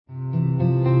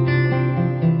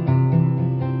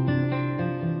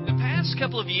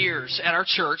couple of years at our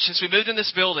church, since we moved in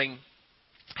this building,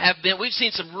 we've seen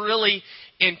some really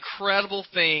incredible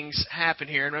things happen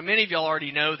here, and many of y'all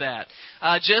already know that.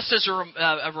 Just as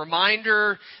a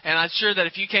reminder, and I'm sure that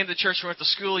if you came to the church and went to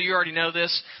school, you already know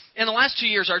this. In the last 2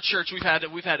 years, our church, we've had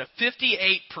a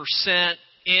 58%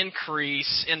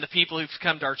 increase in the people who've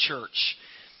come to our church.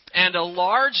 And a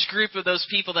large group of those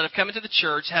people that have come into the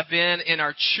church have been in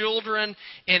our children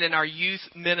and in our youth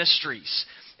ministries.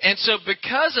 And so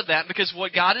because of that, because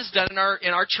what God has done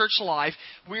in our church life,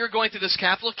 we are going through this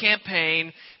capital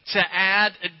campaign to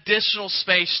add additional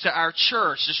space to our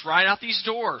church, just right out these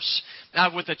doors,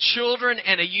 with a children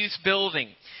and a youth building.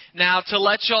 Now, to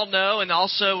let y'all know, and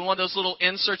also one of those little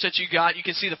inserts that you got, you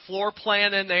can see the floor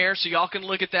plan in there, so y'all can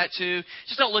look at that too.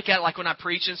 Just don't look at it like when I'm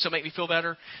preaching, so make me feel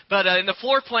better. But in the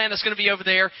floor plan that's going to be over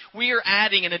there, we are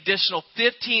adding an additional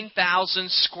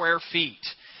 15,000 square feet.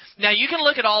 Now, you can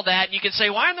look at all that, and you can say,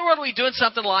 why in the world are we doing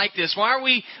something like this? Why are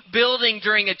we building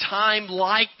during a time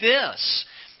like this?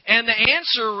 And the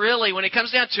answer, really, when it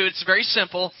comes down to it, it's very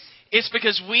simple. It's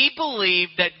because we believe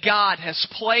that God has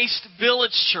placed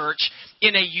Village Church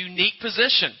in a unique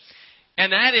position.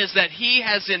 And that is that He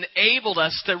has enabled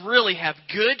us to really have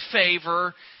good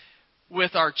favor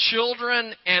with our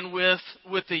children and with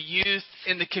the youth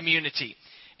in the community.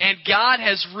 And God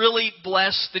has really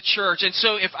blessed the church. And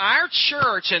so if our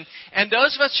church and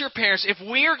those of us who are parents, if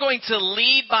we are going to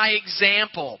lead by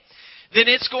example, then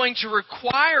it's going to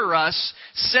require us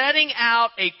setting out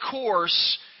a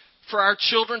course for our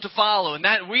children to follow. And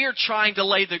that we are trying to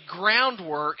lay the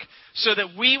groundwork so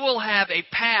that we will have a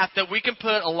path that we can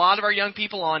put a lot of our young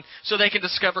people on so they can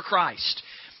discover Christ.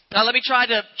 Now, let me try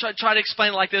to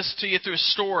explain it like this to you through a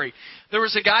story. There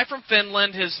was a guy from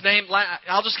Finland. His name,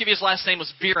 I'll just give you his last name,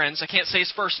 was Virens. I can't say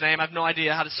his first name. I have no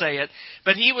idea how to say it.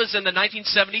 But he was in the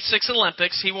 1976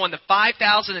 Olympics. He won the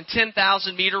 5,000 and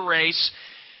 10,000 meter race.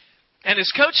 And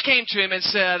his coach came to him and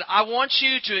said, I want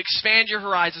you to expand your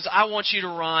horizons. I want you to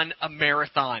run a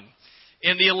marathon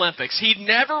in the Olympics. He'd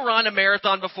never run a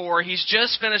marathon before. He's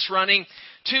just finished running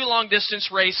 2 long-distance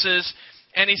races.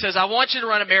 And he says, I want you to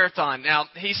run a marathon. Now,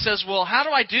 he says, well, how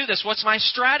do I do this? What's my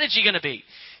strategy going to be?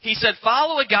 He said,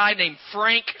 follow a guy named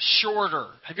Frank Shorter.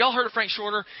 Have y'all heard of Frank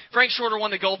Shorter? Frank Shorter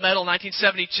won the gold medal in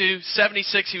 1972.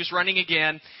 76, he was running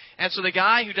again. And so the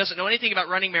guy who doesn't know anything about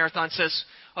running marathons says,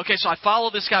 okay, so I follow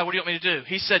this guy. What do you want me to do?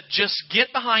 He said, just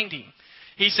get behind him.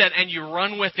 He said, and you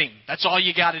run with him. That's all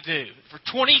you got to do. For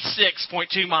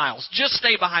 26.2 miles, just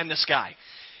stay behind this guy.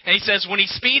 And he says, when he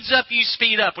speeds up, you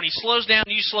speed up. When he slows down,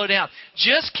 you slow down.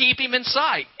 Just keep him in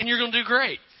sight, and you're going to do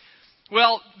great.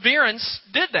 Well, Virens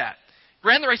did that.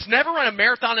 Ran the race, never run a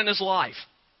marathon in his life.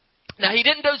 Now, he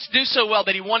didn't do so well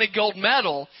that he won a gold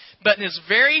medal, but in his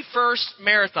very first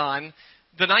marathon,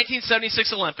 the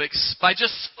 1976 Olympics, by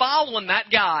just following that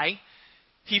guy,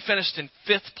 he finished in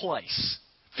 5th place.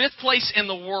 5th place in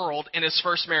the world in his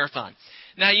first marathon.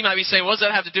 Now, you might be saying, what does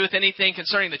that have to do with anything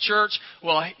concerning the church?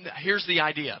 Well, here's the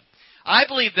idea. I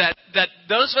believe that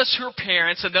those of us who are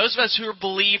parents and those of us who are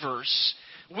believers,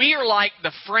 we are like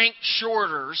the Frank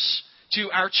Shorters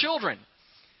to our children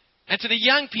and to the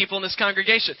young people in this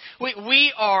congregation. We've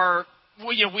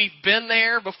been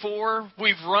there before.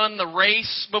 We've run the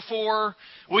race before.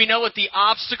 We know what the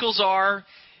obstacles are.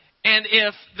 And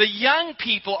if the young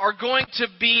people are going to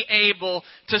be able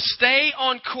to stay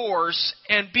on course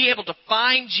and be able to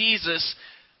find Jesus,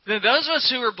 then those of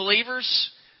us who are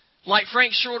believers, like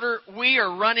Frank Shorter, we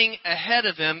are running ahead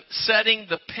of them, setting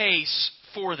the pace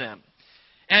for them.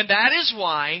 And that is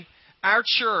why our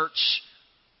church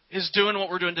is doing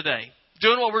what we're doing today.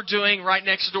 Doing what we're doing right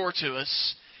next door to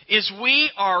us is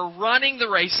we are running the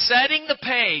race, setting the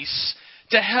pace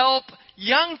to help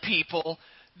young people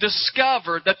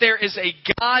discover that there is a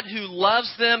God who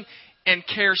loves them and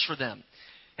cares for them.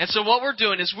 And so what we're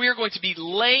doing is we are going to be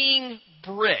laying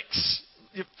bricks,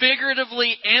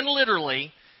 figuratively and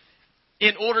literally,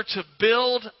 in order to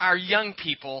build our young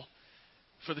people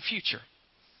for the future.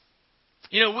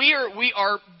 You know, we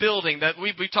are building that.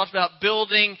 We talked about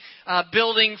building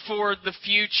for the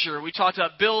future. We talked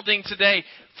about building today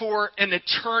for an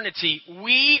eternity.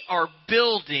 We are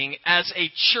building as a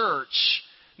church.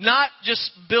 Not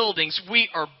just buildings, we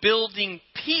are building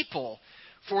people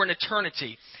for an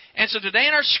eternity. And so today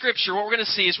in our scripture, what we're going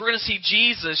to see is we're going to see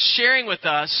Jesus sharing with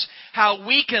us how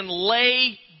we can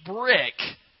lay brick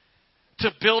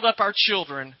to build up our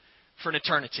children for an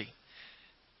eternity.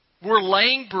 We're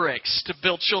laying bricks to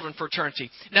build children for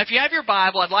eternity. Now, if you have your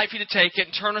Bible, I'd like for you to take it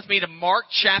and turn with me to Mark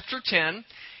chapter 10.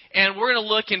 And we're going to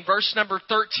look in verse number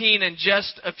 13 in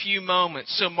just a few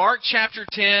moments. So Mark chapter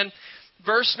 10,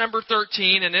 verse number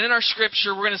 13, and in our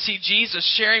scripture, we're going to see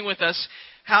Jesus sharing with us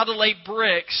how to lay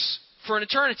bricks for an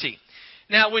eternity.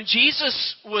 Now, when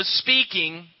Jesus was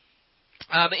speaking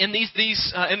in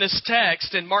this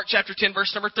text in Mark chapter 10,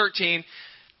 verse number 13,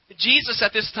 Jesus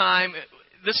at this time,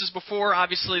 this is before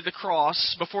obviously the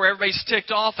cross, before everybody's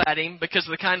ticked off at him because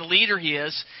of the kind of leader he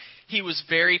is, he was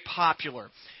very popular.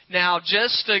 Now,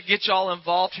 just to get y'all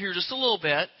involved here just a little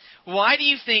bit, why do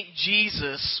you think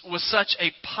Jesus was such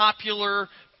a popular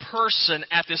person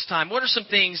at this time? What are some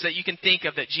things that you can think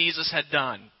of that Jesus had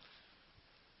done?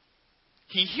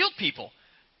 He healed people.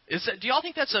 Do y'all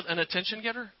think that's an attention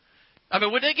getter? I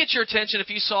mean, would it get your attention if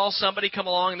you saw somebody come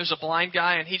along and there's a blind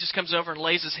guy and he just comes over and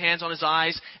lays his hands on his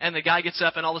eyes and the guy gets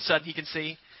up and all of a sudden he can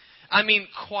see? I mean,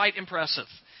 quite impressive.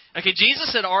 Okay,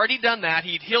 Jesus had already done that.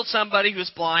 He'd healed somebody who was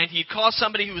blind. He'd caused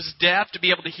somebody who was deaf to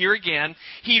be able to hear again.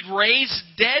 He'd raised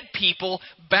dead people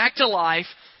back to life.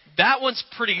 That one's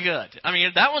pretty good. I mean,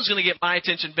 that one's going to get my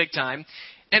attention big time.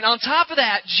 And on top of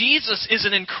that, Jesus is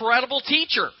an incredible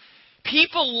teacher.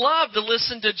 People love to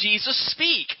listen to Jesus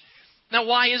speak. Now,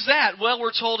 why is that? Well,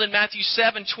 we're told in Matthew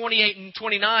 7, 28 and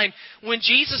 29, when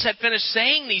Jesus had finished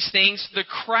saying these things, the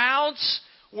crowds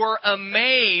were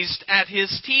amazed at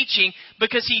his teaching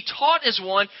because he taught as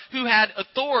one who had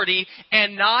authority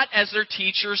and not as their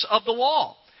teachers of the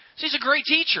law. So he's a great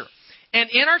teacher. And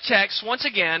in our text, once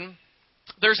again,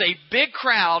 there's a big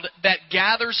crowd that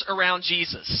gathers around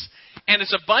Jesus. And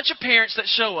it's a bunch of parents that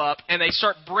show up and they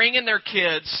start bringing their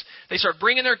kids. They start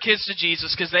bringing their kids to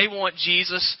Jesus because they want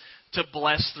Jesus to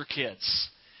bless their kids.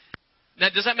 Now,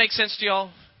 does that make sense to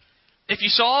y'all? If you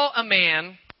saw a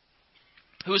man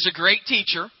who was a great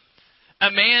teacher,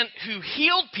 a man who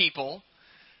healed people,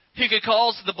 who could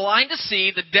cause the blind to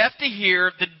see, the deaf to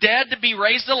hear, the dead to be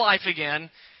raised to life again,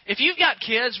 if you've got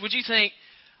kids, would you think,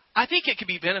 I think it could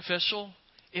be beneficial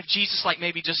if Jesus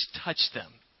maybe just touched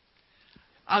them?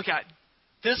 Okay,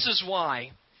 this is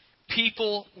why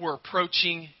people were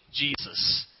approaching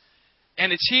Jesus.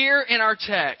 And it's here in our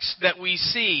text that we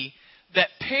see that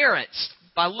parents,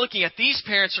 by looking at these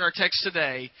parents in our text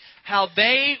today, how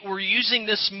they were using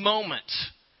this moment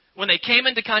when they came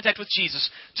into contact with Jesus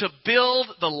to build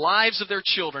the lives of their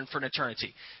children for an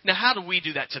eternity. Now, how do we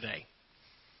do that today?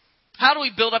 How do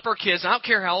we build up our kids? I don't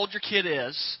care how old your kid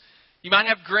is. You might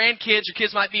have grandkids. Your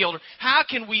kids might be older. How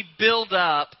can we build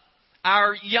up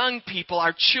our young people,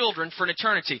 our children, for an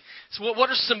eternity? So what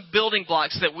are some building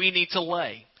blocks that we need to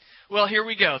lay? Well, here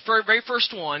we go. Very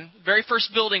first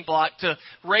building block to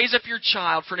raise up your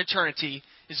child for an eternity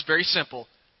is very simple.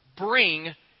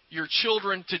 Bring your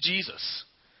children to Jesus.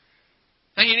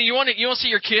 Now, you want to see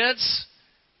your kids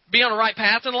be on the right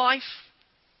path in life?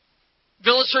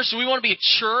 Village Church, we want to be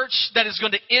a church that is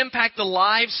going to impact the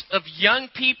lives of young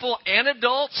people and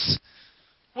adults.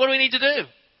 What do we need to do?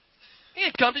 We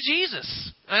need to come to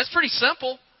Jesus. Now, that's pretty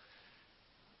simple.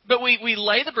 But we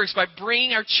lay the bricks by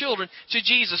bringing our children to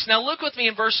Jesus. Now look with me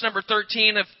in verse number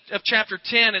 13 of chapter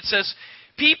 10. It says,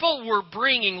 people were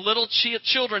bringing little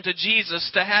children to Jesus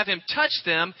to have him touch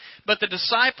them, but the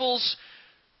disciples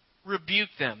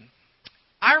rebuked them.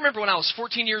 I remember when I was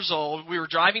 14 years old, we were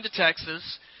driving to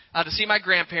Texas to see my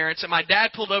grandparents, and my dad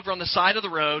pulled over on the side of the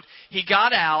road. He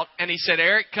got out, and he said,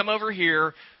 Eric, come over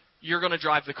here. You're going to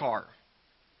drive the car.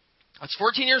 I was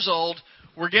 14 years old.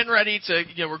 We're getting ready to,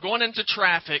 we're going into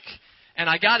traffic, and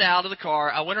I got out of the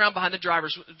car. I went around behind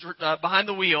behind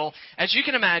the wheel. As you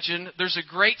can imagine, there's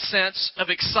a great sense of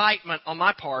excitement on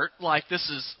my part, like this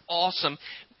is awesome.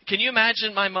 Can you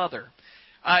imagine my mother?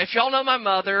 If y'all know my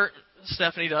mother,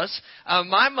 Stephanie does,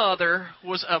 my mother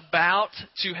was about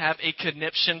to have a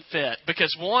conniption fit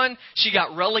because, one, she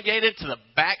got relegated to the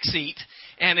back seat.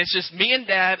 And it's just me and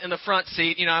Dad in the front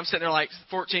seat. I'm sitting there like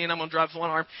 14. I'm going to drive with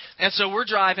one arm. And so we're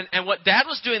driving. And what Dad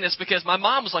was doing this because my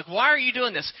mom was like, why are you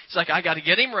doing this? He's like, I got to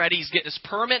get him ready. He's getting his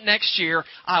permit next year.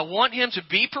 I want him to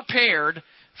be prepared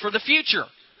for the future,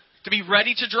 to be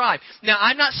ready to drive. Now,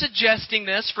 I'm not suggesting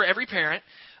this for every parent.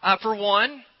 For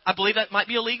one, I believe that might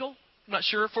be illegal. I'm not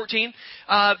sure, 14.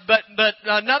 But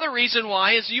another reason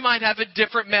why is you might have a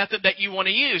different method that you want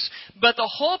to use. But the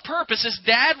whole purpose is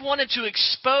Dad wanted to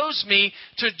expose me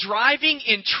to driving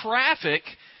in traffic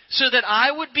so that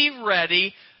I would be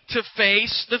ready to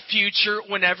face the future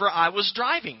whenever I was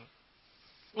driving.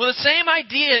 Well, the same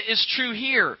idea is true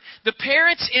here. The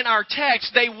parents in our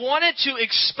text, they wanted to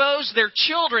expose their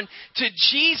children to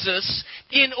Jesus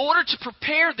in order to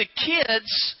prepare the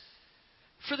kids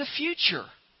for the future.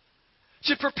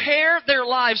 To prepare their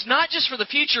lives, not just for the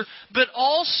future, but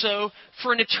also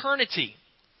for an eternity.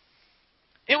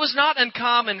 It was not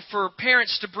uncommon for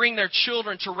parents to bring their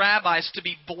children to rabbis to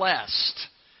be blessed.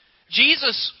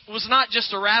 Jesus was not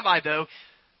just a rabbi, though.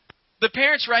 The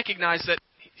parents recognized that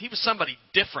he was somebody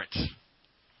different.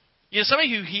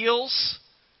 Somebody who heals,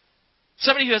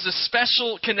 somebody who has a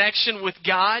special connection with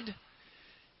God.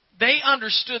 They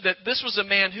understood that this was a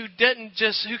man who couldn't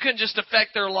just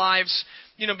affect their lives,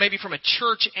 maybe from a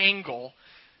church angle,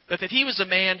 but that he was a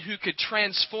man who could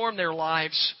transform their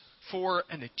lives for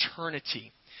an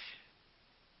eternity.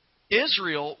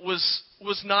 Israel was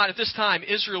not, at this time,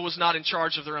 Israel was not in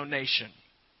charge of their own nation.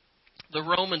 The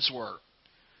Romans were.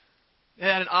 They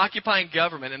had an occupying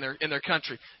government in their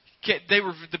country.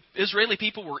 The Israeli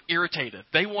people were irritated.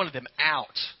 They wanted them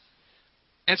out.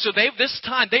 And so this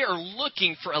time they are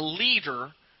looking for a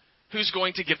leader who's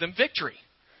going to give them victory.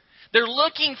 They're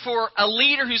looking for a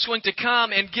leader who's going to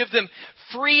come and give them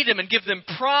freedom and give them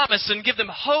promise and give them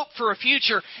hope for a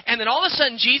future. And then all of a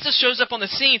sudden Jesus shows up on the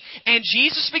scene and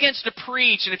Jesus begins to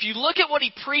preach. And if you look at what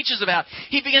he preaches about,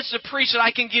 he begins to preach that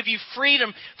I can give you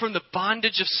freedom from the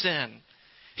bondage of sin.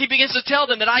 He begins to tell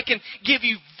them that I can give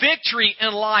you victory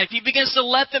in life. He begins to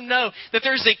let them know that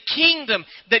there's a kingdom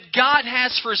that God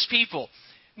has for his people.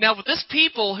 Now, with this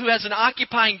people who has an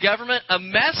occupying government, a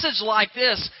message like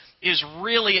this is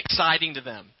really exciting to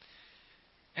them.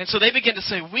 And so they begin to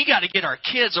say, we got to get our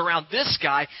kids around this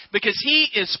guy because he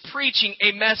is preaching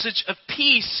a message of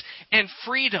peace and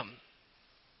freedom.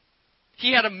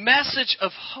 He had a message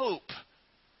of hope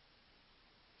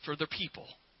for their people.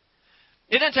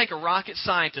 It doesn't take a rocket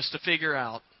scientist to figure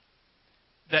out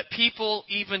that people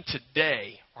even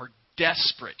today are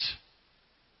desperate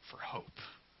for hope.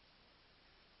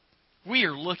 We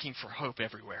are looking for hope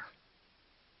everywhere.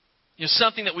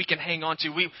 Something that we can hang on to.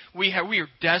 We are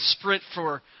desperate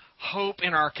for hope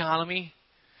in our economy.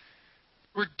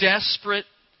 We're desperate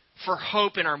for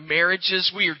hope in our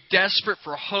marriages. We are desperate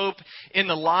for hope in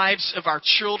the lives of our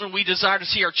children. We desire to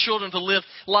see our children to live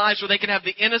lives where they can have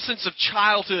the innocence of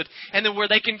childhood and then where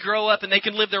they can grow up and they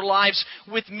can live their lives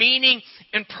with meaning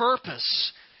and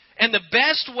purpose. And the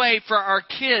best way for our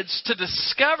kids to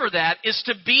discover that is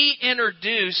to be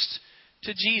introduced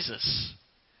to Jesus.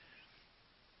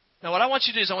 Now, what I want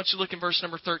you to do is I want you to look in verse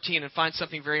number 13 and find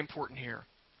something very important here.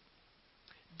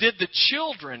 Did the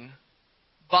children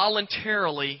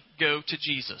voluntarily go to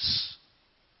Jesus?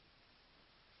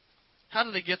 How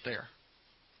did they get there?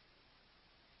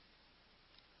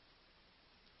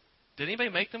 Did anybody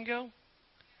make them go?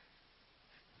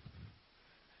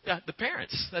 Yeah, the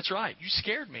parents. That's right. You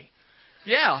scared me.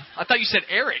 Yeah, I thought you said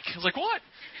Eric. I was like, what?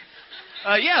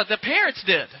 Yeah, the parents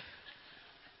did.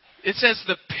 It says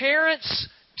the parents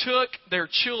took their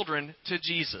children to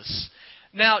Jesus.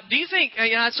 Now, do you think,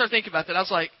 I started thinking about that. I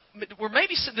was like,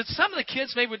 did some of the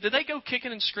kids, did they go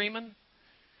kicking and screaming?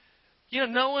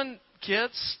 Knowing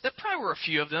kids, there probably were a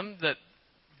few of them that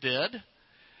did.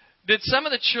 Did some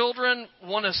of the children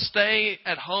want to stay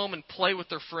at home and play with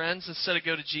their friends instead of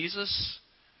go to Jesus?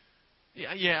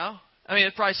 Yeah. I mean,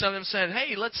 probably some of them said,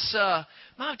 hey,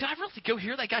 Mom, did I really go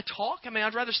hear that guy talk? I mean,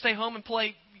 I'd rather stay home and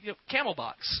play Camel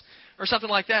Box or something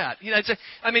like that.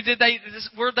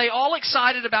 Were they all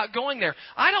excited about going there?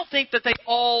 I don't think that they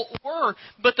all were,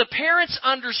 but the parents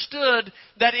understood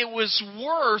that it was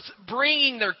worth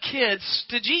bringing their kids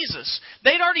to Jesus.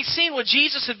 They'd already seen what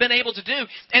Jesus had been able to do,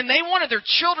 and they wanted their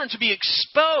children to be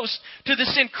exposed to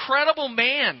this incredible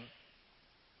man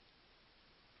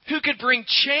who could bring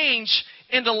change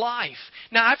into life.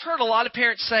 Now, I've heard a lot of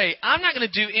parents say, I'm not going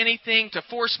to do anything to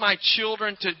force my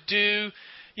children to do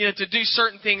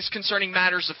certain things concerning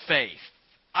matters of faith.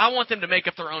 I want them to make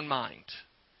up their own mind.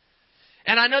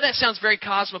 And I know that sounds very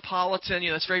cosmopolitan,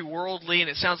 that's very worldly, and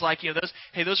it sounds like,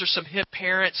 those are some hip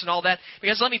parents and all that.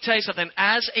 Because let me tell you something,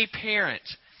 as a parent,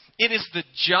 it is the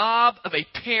job of a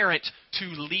parent to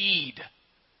lead.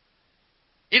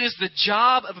 It is the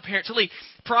job of a parent to lead.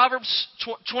 Proverbs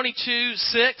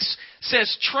 22:6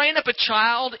 says, train up a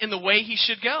child in the way he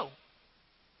should go.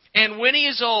 And when he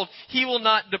is old, he will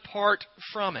not depart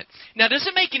from it. Now, does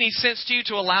it make any sense to you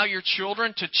to allow your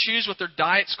children to choose what their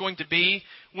diet's going to be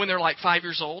when they're like 5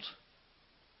 years old?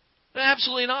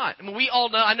 Absolutely not. I mean, we all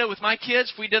know, I know with my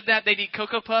kids, if we did that, they'd eat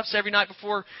Cocoa Puffs every night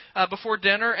before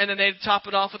dinner, and then they'd top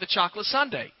it off with a chocolate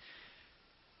sundae.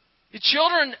 The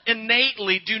children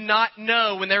innately do not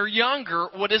know when they're younger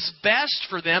what is best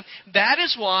for them. That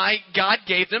is why God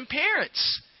gave them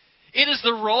parents. It is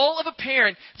the role of a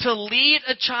parent to lead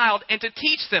a child and to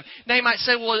teach them. Now you might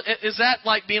say, well, is that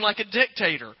like being like a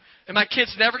dictator? And my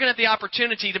kid's never going to have the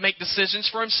opportunity to make decisions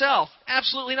for himself?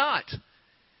 Absolutely not.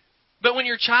 But when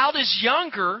your child is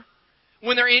younger,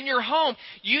 when they're in your home,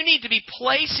 you need to be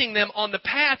placing them on the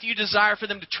path you desire for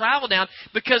them to travel down,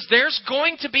 because there's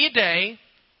going to be a day,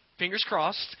 fingers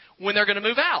crossed, when they're going to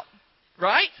move out.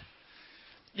 Right?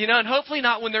 And hopefully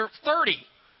not when they're 30.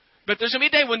 But there's going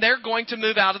to be a day when they're going to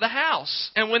move out of the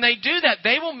house. And when they do that,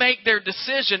 they will make their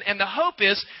decision. And the hope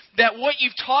is that what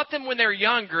you've taught them when they're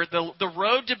younger, the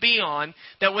road to be on,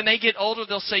 that when they get older,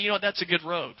 they'll say, you know what, that's a good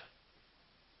road.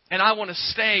 And I want to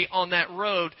stay on that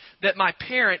road that my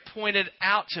parent pointed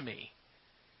out to me.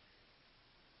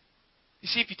 You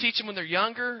see, if you teach them when they're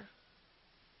younger,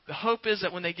 the hope is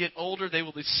that when they get older, they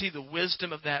will see the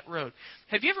wisdom of that road.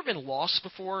 Have you ever been lost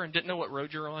before and didn't know what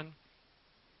road you're on?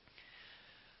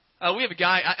 We have a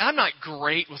guy, I'm not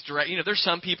great with direct, there's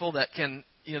some people that can,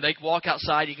 they walk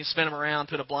outside, you can spin them around,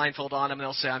 put a blindfold on them, and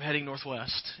they'll say, I'm heading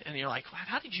northwest. And you're like,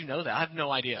 how did you know that? I have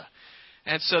no idea.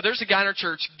 And so there's a guy in our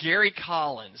church, Gary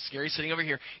Collins. Gary's sitting over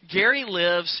here. Gary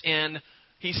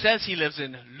he says he lives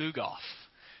in Lugoff.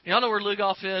 Y'all know where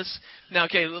Lugoff is? Now,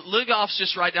 okay, Lugoff's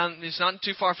just right down, it's not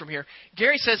too far from here.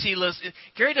 Gary says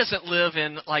Gary doesn't live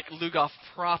in, like, Lugoff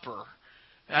proper,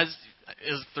 as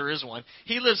there is one.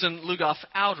 He lives in Lugoff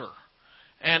Outer.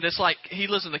 And it's like he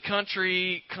lives in the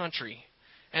country.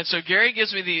 And so Gary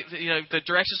gives me the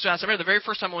directions to the house. I remember the very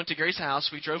first time I went to Gary's house,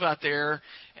 we drove out there,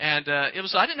 and I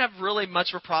didn't have really much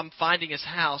of a problem finding his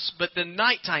house, but the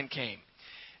nighttime came.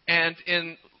 And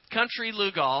in country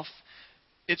Lugoff,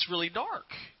 it's really dark.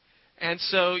 And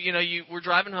so, we're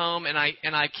driving home, and I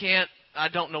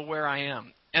don't know where I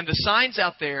am. And the signs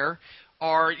out there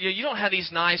are, you don't have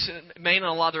these nice, Maine on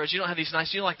a lot of the roads, you don't have these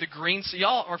nice, like the green,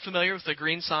 y'all are familiar with the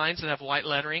green signs that have white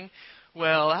lettering?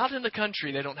 Well, out in the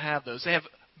country, they don't have those. They have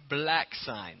black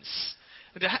signs.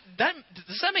 Does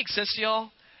that make sense to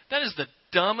y'all? That is the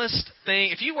dumbest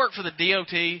thing. If you work for the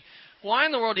DOT, why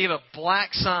in the world do you have a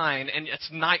black sign and it's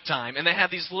nighttime and they have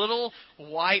these little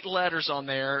white letters on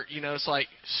there? It's like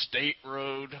State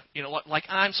Road. Like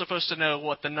I'm supposed to know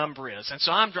what the number is. And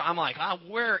so I'm like,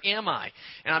 where am I?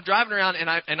 And I'm driving around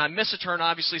and I miss a turn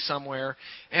obviously somewhere.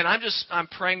 And I'm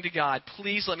praying to God,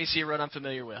 please let me see a road I'm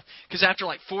familiar with. Because after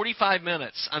like 45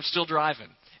 minutes, I'm still driving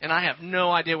and I have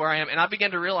no idea where I am. And I began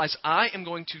to realize I am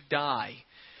going to die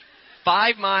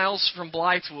 5 miles from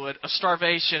Blythewood of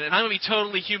starvation, and I'm going to be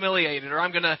totally humiliated, or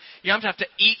I'm going to have to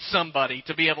eat somebody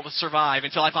to be able to survive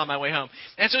until I find my way home.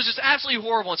 And so it's just absolutely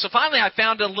horrible. And so finally I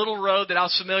found a little road that I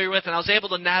was familiar with, and I was able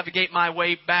to navigate my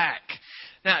way back.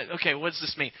 Now, okay, what does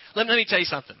this mean? Let me tell you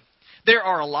something. There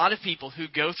are a lot of people who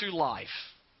go through life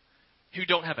who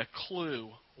don't have a clue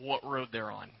what road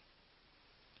they're on.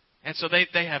 And so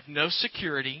they have no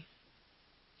security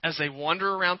as they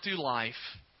wander around through life,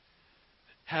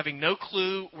 having no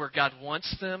clue where God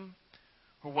wants them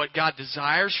or what God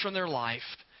desires from their life,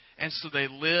 and so they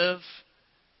live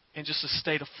in just a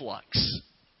state of flux.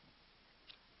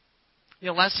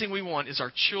 Last thing we want is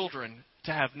our children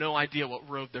to have no idea what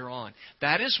road they're on.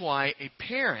 That is why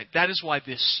that is why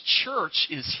this church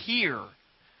is here,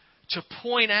 to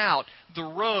point out the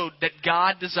road that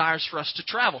God desires for us to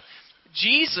travel.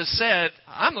 Jesus said,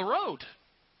 I'm the road.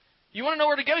 You want to know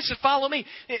where to go? He said, follow me.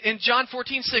 In John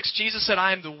 14:6, Jesus said,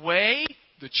 I am the way,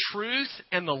 the truth,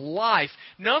 and the life.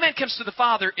 No man comes to the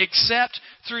Father except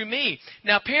through me.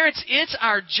 Now, parents, it's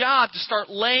our job to start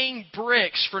laying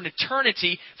bricks for an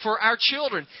eternity for our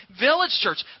children. Village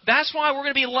Church, that's why we're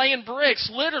going to be laying bricks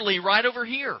literally right over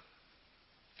here.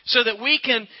 So that we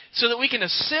can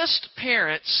assist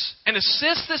parents and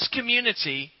assist this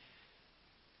community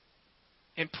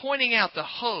in pointing out the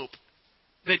hope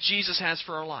that Jesus has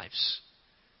for our lives.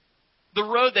 The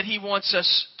road that He wants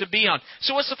us to be on.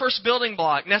 So what's the first building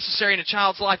block necessary in a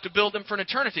child's life to build them for an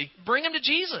eternity? Bring them to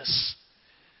Jesus.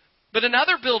 But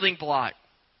another building block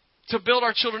to build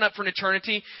our children up for an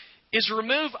eternity is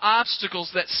remove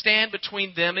obstacles that stand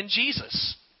between them and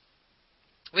Jesus.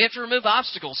 We have to remove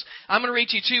obstacles. I'm going to read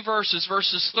to you 2 verses,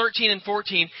 verses 13 and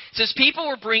 14. It says, people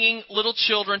were bringing little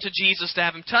children to Jesus to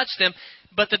have Him touch them,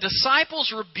 but the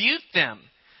disciples rebuked them.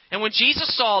 And when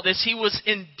Jesus saw this, He was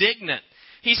indignant.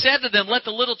 He said to them, let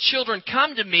the little children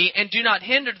come to me and do not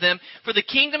hinder them, for the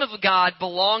kingdom of God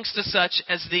belongs to such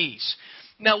as these.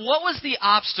 Now, what was the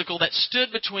obstacle that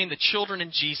stood between the children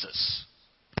and Jesus?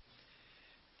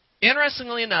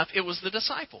 Interestingly enough, it was the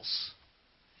disciples.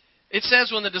 It says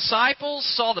when the disciples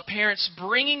saw the parents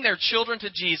bringing their children to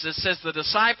Jesus, it says the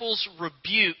disciples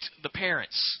rebuked the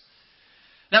parents.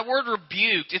 That word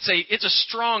rebuked, it's a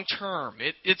strong term.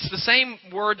 It's the same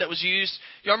word that was used.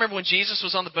 Y'all remember when Jesus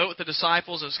was on the boat with the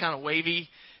disciples, it was kind of wavy.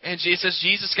 And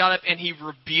Jesus got up and He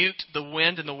rebuked the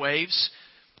wind and the waves.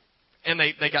 And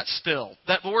they got still.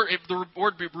 The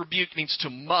word rebuke means to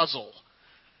muzzle.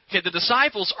 Okay, the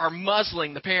disciples are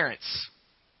muzzling the parents.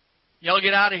 Y'all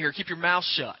get out of here. Keep your mouth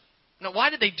shut. Now, why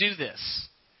did they do this?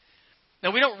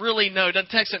 Now, we don't really know. The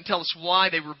text doesn't tell us why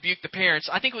they rebuked the parents.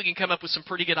 I think we can come up with some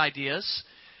pretty good ideas.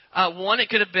 One, it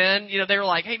could have been, they were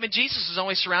like, hey, man, Jesus is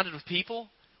always surrounded with people.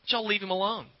 Y'all leave him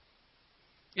alone.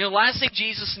 The last thing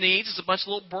Jesus needs is a bunch of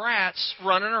little brats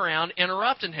running around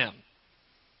interrupting him.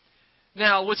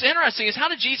 Now, what's interesting is, how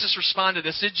did Jesus respond to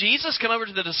this? Did Jesus come over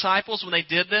to the disciples when they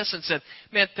did this and said,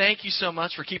 man, thank you so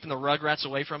much for keeping the rugrats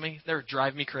away from me? They're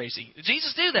driving me crazy. Did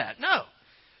Jesus do that? No.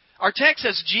 Our text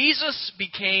says Jesus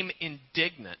became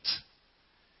indignant.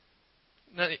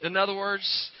 In other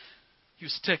words, he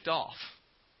was ticked off.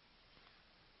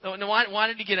 Now, why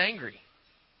did he get angry?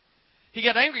 He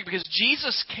got angry because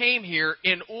Jesus came here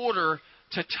in order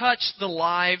to touch the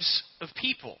lives of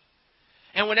people.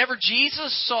 And whenever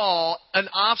Jesus saw an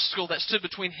obstacle that stood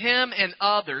between him and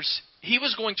others, he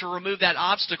was going to remove that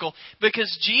obstacle,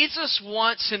 because Jesus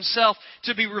wants himself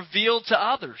to be revealed to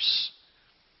others.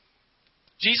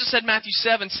 Jesus said, Matthew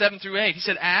 7:7-8, he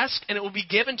said, ask and it will be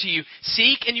given to you.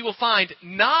 Seek and you will find.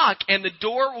 Knock and the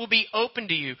door will be opened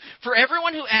to you. For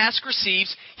everyone who asks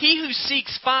receives. He who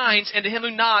seeks finds. And to him who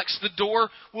knocks, the door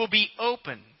will be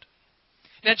opened.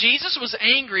 Now, Jesus was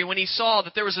angry when he saw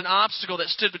that there was an obstacle that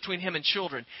stood between him and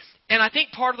children. And I think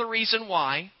part of the reason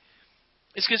why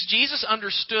is because Jesus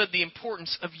understood the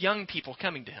importance of young people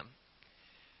coming to him.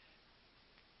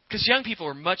 Because young people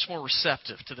are much more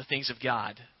receptive to the things of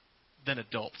God than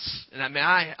adults. And I mean,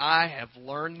 I have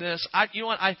learned this. You know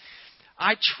what?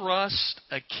 I trust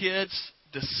a kid's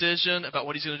decision about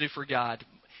what he's going to do for God.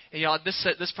 And this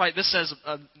is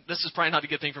probably not a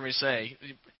good thing for me to say.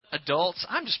 Adults,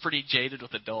 I'm just pretty jaded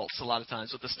with adults a lot of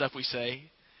times with the stuff we say.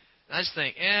 And I just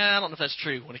think, I don't know if that's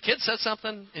true. When a kid says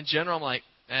something, in general, I'm like,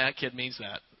 that kid means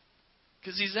that.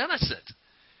 Because he's innocent.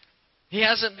 He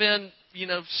hasn't been,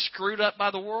 screwed up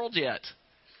by the world yet.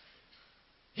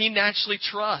 He naturally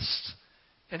trusts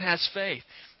and has faith.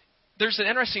 There's an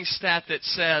interesting stat that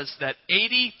says that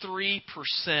 83%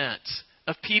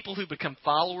 of people who become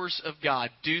followers of God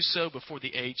do so before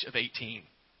the age of 18.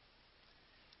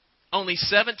 Only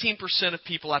 17% of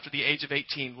people after the age of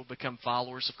 18 will become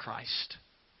followers of Christ.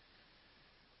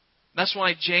 That's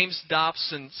why James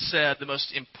Dobson said the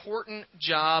most important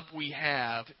job we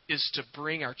have is to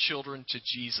bring our children to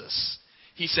Jesus.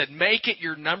 He said, make it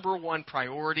your number one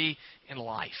priority in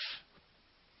life.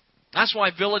 That's why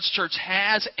Village Church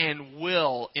has and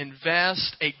will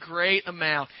invest a great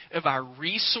amount of our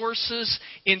resources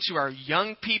into our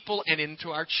young people and into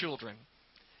our children.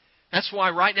 That's why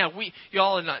right now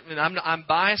I'm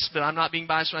biased, but I'm not being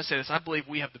biased when I say this. I believe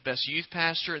we have the best youth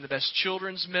pastor and the best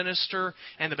children's minister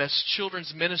and the best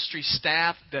children's ministry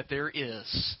staff that there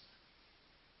is.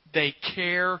 They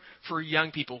care for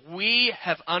young people. We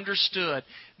have understood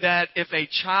that if a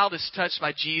child is touched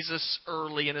by Jesus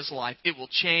early in his life, it will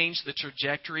change the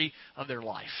trajectory of their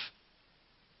life.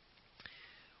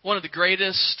 One of the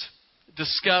greatest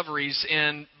discoveries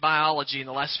in biology in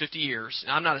the last 50 years,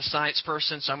 and I'm not a science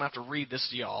person, so I'm going to have to read this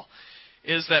to y'all,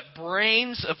 is that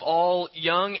brains of all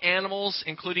young animals,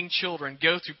 including children,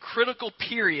 go through critical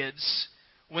periods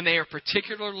when they are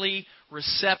particularly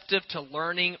receptive to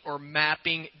learning or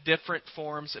mapping different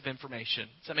forms of information.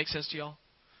 Does that make sense to y'all?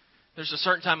 There's a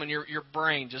certain time when your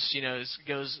brain just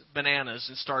goes bananas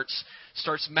and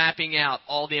starts mapping out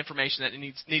all the information that it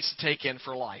needs to take in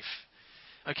for life.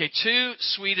 Okay, two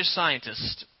Swedish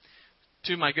scientists,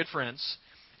 two of my good friends,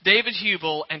 David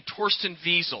Hubel and Torsten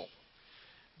Wiesel.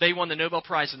 They won the Nobel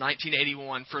Prize in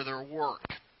 1981 for their work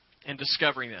in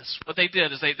discovering this. What they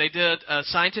did is they did a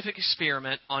scientific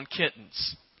experiment on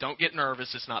kittens. Don't get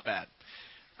nervous, it's not bad.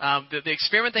 The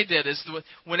experiment they did is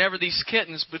whenever these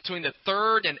kittens, between the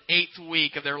 3rd and 8th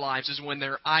week of their lives, is when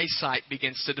their eyesight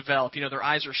begins to develop. Their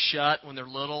eyes are shut when they're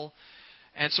little.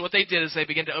 And so what they did is they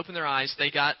began to open their eyes.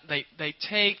 They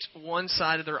taped one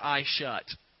side of their eye shut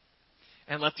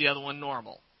and left the other one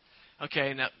normal.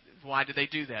 Okay, now why did they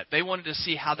do that? They wanted to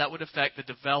see how that would affect the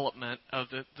development of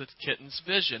the kitten's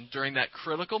vision during that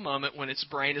critical moment when its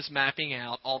brain is mapping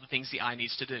out all the things the eye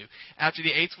needs to do. After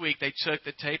the 8th week, they took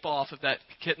the tape off of that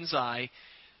kitten's eye,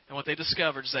 and what they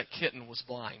discovered is that kitten was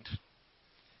blind.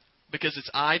 Because its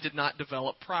eye did not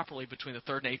develop properly between the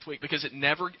 3rd and 8th week, because it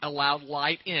never allowed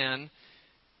light in.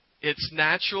 Its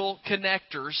natural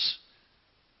connectors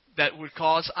that would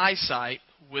cause eyesight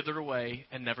withered away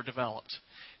and never developed.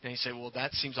 And you say, well,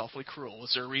 that seems awfully cruel.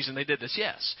 Is there a reason they did this?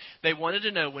 Yes. They wanted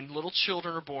to know when little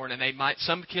children are born, and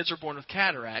some kids are born with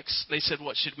cataracts, they said,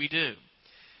 what should we do?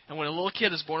 And when a little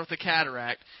kid is born with a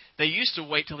cataract, they used to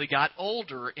wait till he got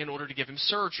older in order to give him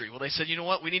surgery. Well, they said, you know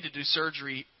what, we need to do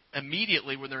surgery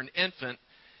immediately when they're an infant.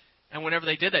 And whenever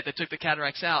they did that, they took the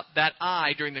cataracts out. That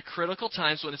eye, during the critical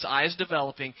times when its eye is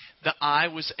developing, the eye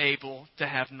was able to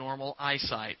have normal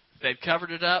eyesight. They'd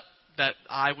covered it up, that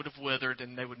eye would have withered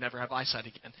and they would never have eyesight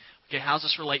again. Okay, how does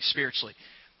this relate spiritually?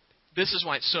 This is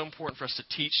why it's so important for us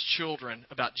to teach children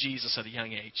about Jesus at a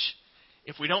young age.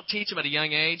 If we don't teach them at a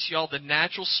young age, y'all, the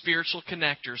natural spiritual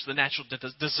connectors, the natural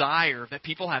desire that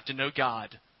people have to know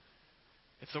God,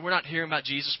 if we're not hearing about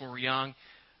Jesus when we're young,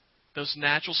 those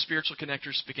natural spiritual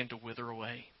connectors begin to wither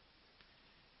away.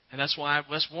 And that's one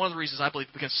of the reasons I believe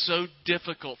it becomes so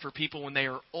difficult for people when they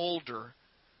are older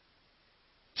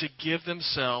to give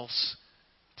themselves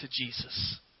to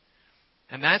Jesus.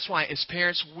 And that's why as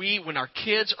parents, when our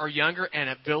kids are younger and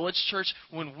at Village Church,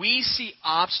 when we see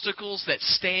obstacles that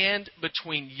stand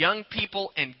between young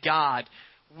people and God,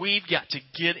 we've got to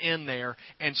get in there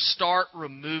and start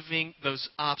removing those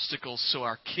obstacles so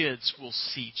our kids will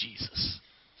see Jesus.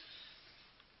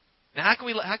 Now, how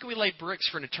can we lay bricks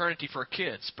for an eternity for our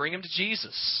kids? Bring them to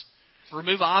Jesus.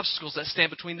 Remove obstacles that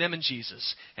stand between them and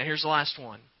Jesus. And here's the last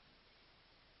one.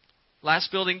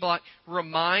 Last building block,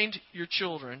 remind your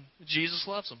children that Jesus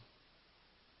loves them.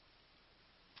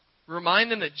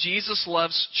 Remind them that Jesus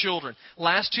loves children.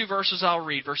 Last two verses I'll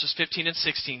read, verses 15 and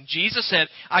 16. Jesus said,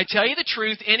 I tell you the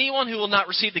truth, anyone who will not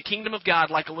receive the kingdom of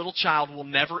God like a little child will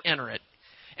never enter it.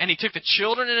 And he took the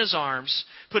children in his arms,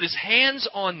 put his hands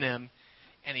on them,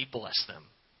 and he blessed them.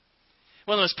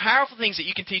 One of the most powerful things that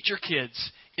you can teach your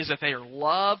kids is that they are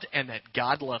loved and that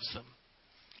God loves them.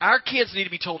 Our kids need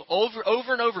to be told over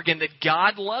and over again that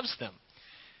God loves them.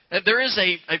 That there is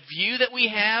a view that we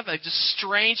have, a just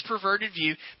strange, perverted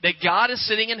view, that God is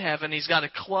sitting in heaven, He's got a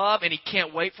club, and He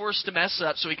can't wait for us to mess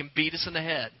up so He can beat us in the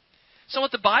head. That's not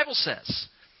what the Bible says.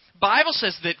 The Bible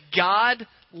says that God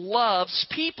loves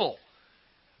people.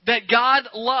 That God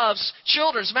loves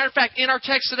children. As a matter of fact, in our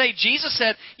text today, Jesus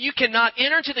said, you cannot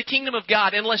enter into the kingdom of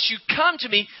God unless you come to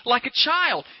me like a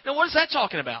child. Now, what is that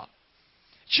talking about?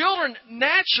 Children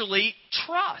naturally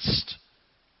trust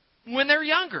when they're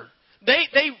younger. They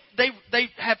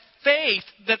have faith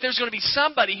that there's going to be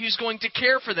somebody who's going to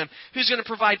care for them, who's going to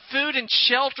provide food and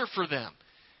shelter for them.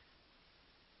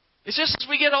 It's just as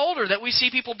we get older that we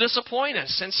see people disappoint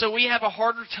us, and so we have a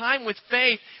harder time with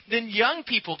faith than young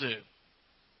people do.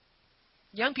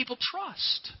 Young people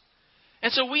trust.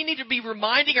 And so we need to be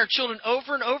reminding our children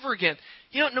over and over again,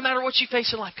 no matter what you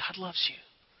face in life, God loves you.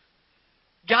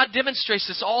 God demonstrates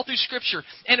this all through Scripture.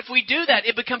 And if we do that,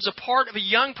 it becomes a part of a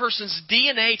young person's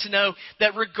DNA to know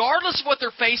that regardless of what they're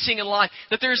facing in life,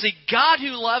 that there's a God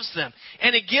who loves them.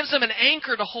 And it gives them an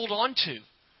anchor to hold on to.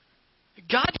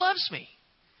 God loves me.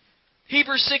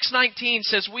 Hebrews 6:19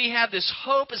 says we have this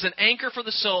hope as an anchor for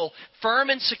the soul, firm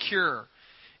and secure.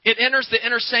 It enters the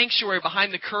inner sanctuary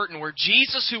behind the curtain where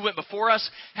Jesus, who went before us,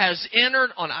 has entered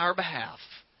on our behalf.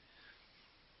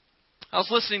 I was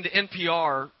listening to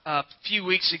NPR a few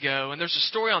weeks ago, and there's a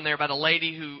story on there about a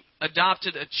lady who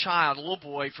adopted a child, a little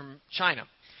boy from China.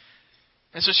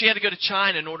 And so she had to go to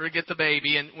China in order to get the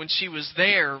baby, and when she was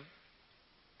there,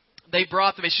 they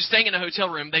brought the baby. She was staying in a hotel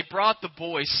room. They brought the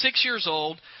boy, 6 years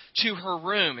old, to her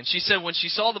room. And she said when she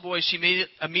saw the boy, she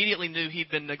immediately knew he'd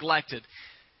been neglected.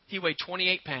 He weighed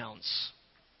 28 pounds.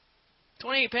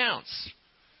 28 pounds.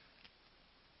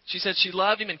 She said she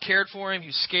loved him and cared for him. He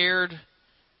was scared.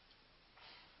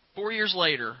 4 years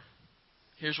later,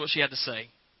 here's what she had to say.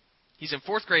 He's in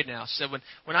 4th grade now. She said,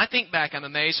 when I think back, I'm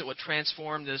amazed at what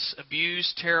transformed this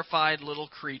abused, terrified little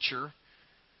creature.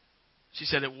 She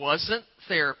said it wasn't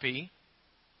therapy.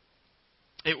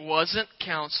 It wasn't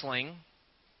counseling.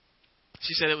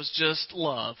 She said it was just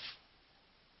love.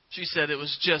 She said it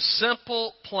was just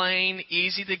simple, plain,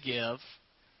 easy to give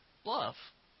love.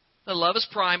 The love is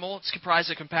primal. It's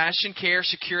comprised of compassion, care,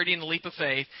 security, and a leap of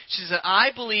faith. She said, I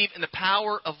believe in the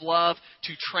power of love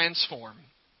to transform.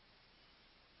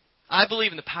 I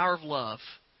believe in the power of love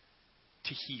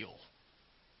to heal.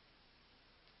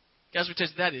 Guys, we tell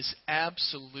you, that is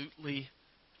absolutely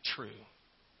true.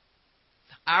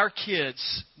 Our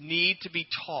kids need to be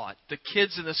taught, the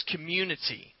kids in this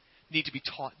community need to be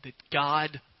taught that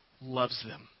God loves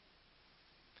them.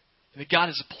 And that God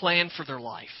has a plan for their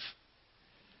life.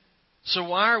 So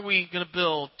why are we going to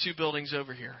build 2 buildings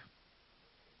over here?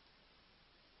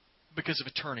 Because of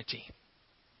eternity.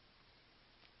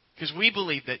 Because we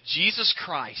believe that Jesus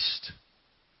Christ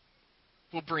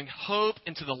will bring hope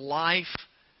into the life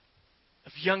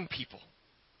of young people.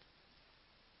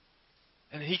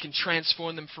 And that He can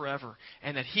transform them forever.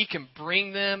 And that He can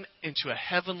bring them into a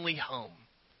heavenly home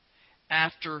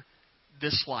after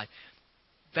this life.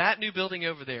 That new building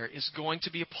over there is going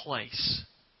to be a place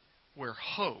where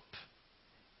hope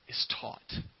is taught.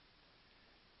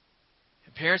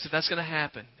 And parents, if that's going to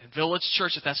happen, and Village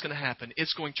Church, if that's going to happen,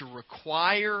 it's going to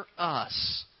require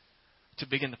us to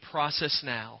begin the process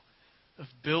now of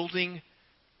building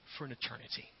for an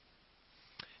eternity.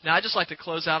 Now, I'd just like to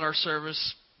close out our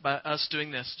service by us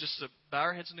doing this, just to bow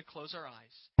our heads and to close our eyes.